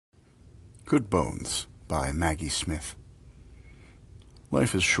Good Bones by Maggie Smith.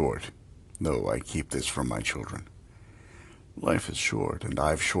 Life is short, though I keep this from my children. Life is short, and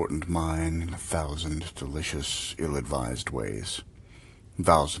I've shortened mine in 1,000 delicious, ill-advised ways.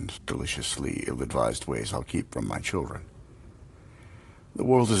 1,000 deliciously ill-advised ways I'll keep from my children. The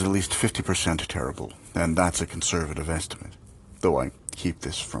world is at least 50% terrible, and that's a conservative estimate, though I keep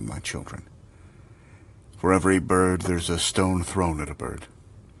this from my children. For every bird, there's a stone thrown at a bird.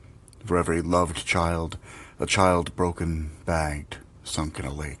 For every loved child, a child broken, bagged, sunk in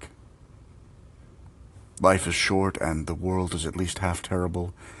a lake. Life is short, and the world is at least half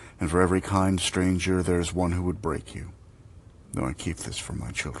terrible, and for every kind stranger there's one who would break you, though I keep this from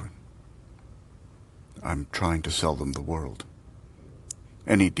my children. I'm trying to sell them the world.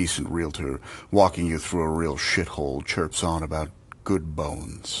 Any decent realtor walking you through a real shithole chirps on about good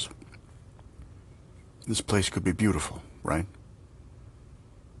bones. This place could be beautiful, right?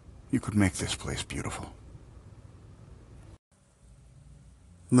 You could make this place beautiful.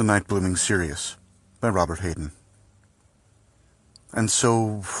 The Night Blooming Cereus by Robert Hayden. And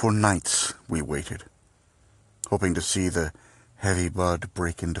so for nights we waited, hoping to see the heavy bud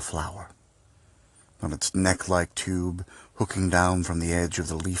break into flower. On its neck-like tube, hooking down from the edge of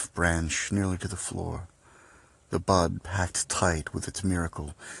the leaf branch nearly to the floor, the bud, packed tight with its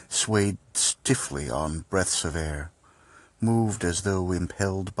miracle, swayed stiffly on breaths of air, moved as though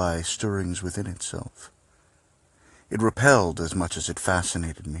impelled by stirrings within itself. It repelled as much as it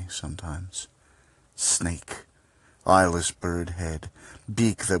fascinated me sometimes. Snake, eyeless bird head,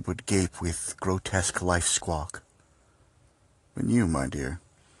 beak that would gape with grotesque life squawk. But you, my dear,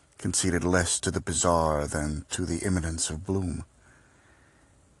 conceded less to the bizarre than to the imminence of bloom.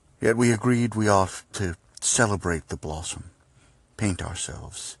 Yet we agreed we ought to celebrate the blossom, paint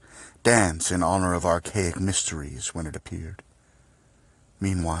ourselves, dance in honor of archaic mysteries when it appeared.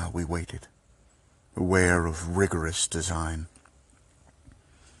 Meanwhile we waited, aware of rigorous design.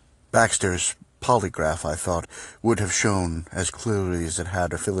 Baxter's polygraph, I thought, would have shown, as clearly as it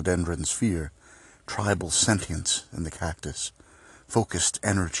had a philodendron sphere, tribal sentience in the cactus, focused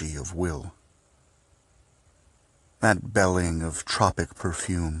energy of will. That belling of tropic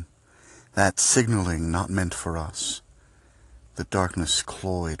perfume, that signaling not meant for us, the darkness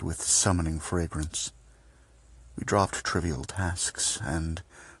cloyed with summoning fragrance. We dropped trivial tasks, and,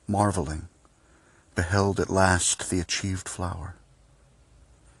 marveling, beheld at last the achieved flower.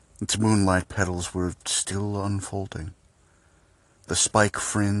 Its moonlight petals were still unfolding, the spike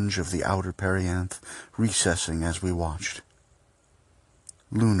fringe of the outer perianth recessing as we watched.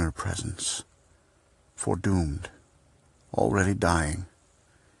 Lunar presence, foredoomed, already dying.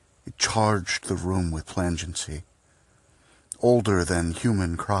 It charged the room with plangency. Older than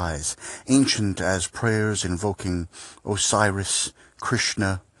human cries, ancient as prayers invoking Osiris,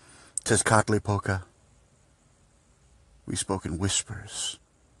 Krishna, Tezcatlipoca. We spoke in whispers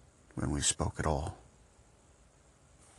when we spoke at all.